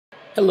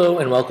Hello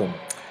and welcome.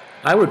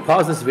 I would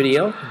pause this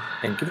video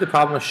and give the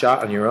problem a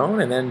shot on your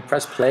own and then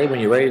press play when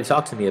you're ready to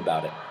talk to me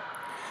about it.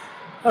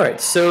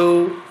 Alright,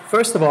 so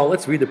first of all,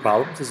 let's read the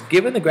problem. It says,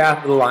 given the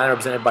graph of the line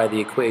represented by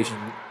the equation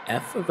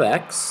f of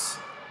x,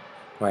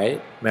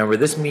 right? Remember,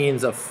 this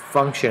means a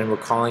function, we're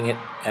calling it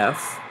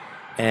f,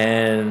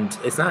 and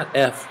it's not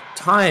f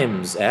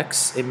times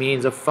x, it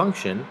means a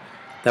function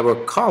that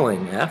we're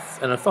calling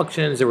f, and a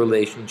function is a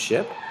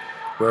relationship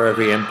where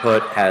every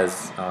input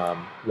has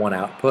one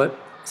output,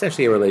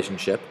 essentially a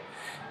relationship,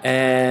 or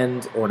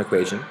an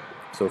equation,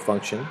 so a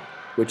function,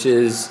 which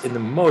is in the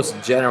most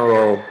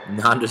general,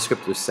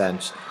 non-descriptive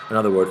sense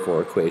another word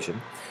for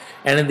equation.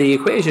 And in the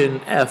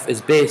equation, f is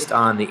based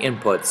on the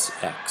inputs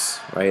x,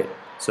 right?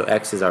 So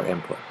x is our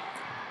input.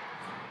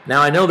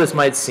 Now I know this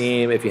might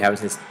seem, if you haven't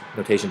seen this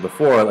notation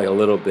before, like a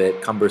little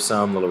bit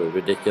cumbersome, a little bit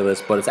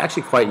ridiculous, but it's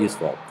actually quite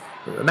useful.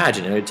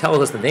 Imagine, it tells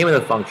us the name of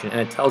the function, and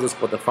it tells us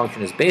what the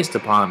function is based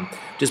upon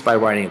just by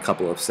writing a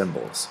couple of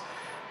symbols.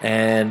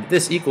 And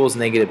this equals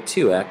negative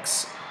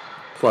 2x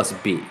plus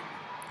b.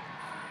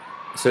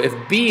 So if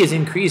b is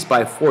increased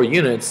by 4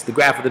 units, the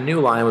graph of the new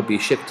line would be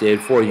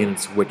shifted 4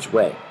 units which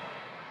way.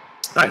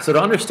 Alright, so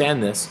to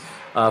understand this,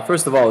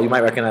 first of all, you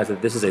might recognize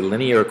that this is a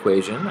linear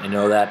equation. I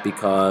know that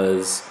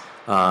because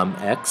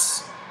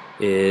x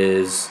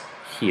is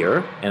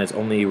here, and it's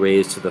only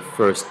raised to the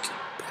first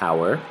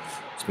power,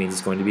 which means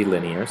it's going to be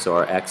linear. So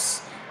our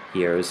x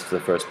here is to the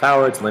first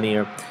power, it's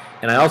linear.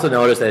 And I also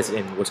noticed that it's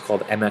in what's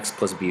called mx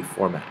plus b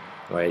format,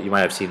 right? You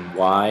might have seen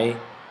y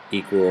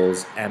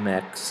equals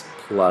mx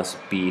plus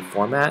b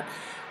format.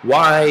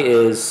 Y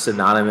is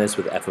synonymous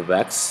with f of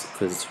x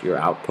because it's your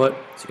output,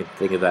 so you can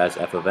think of that as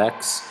f of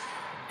x.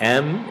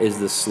 M is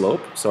the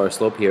slope, so our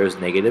slope here is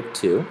negative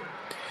 2.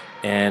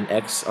 And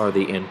x are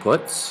the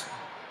inputs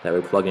that we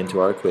plug into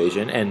our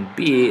equation, and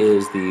b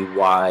is the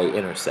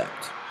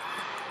y-intercept.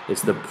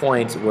 It's the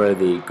point where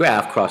the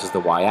graph crosses the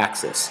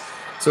y-axis.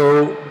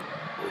 So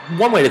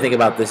one way to think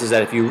about this is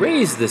that if you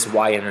raise this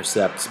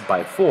y-intercept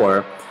by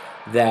 4,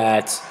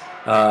 that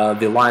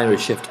the line would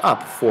shift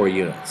up 4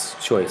 units,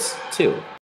 choice 2.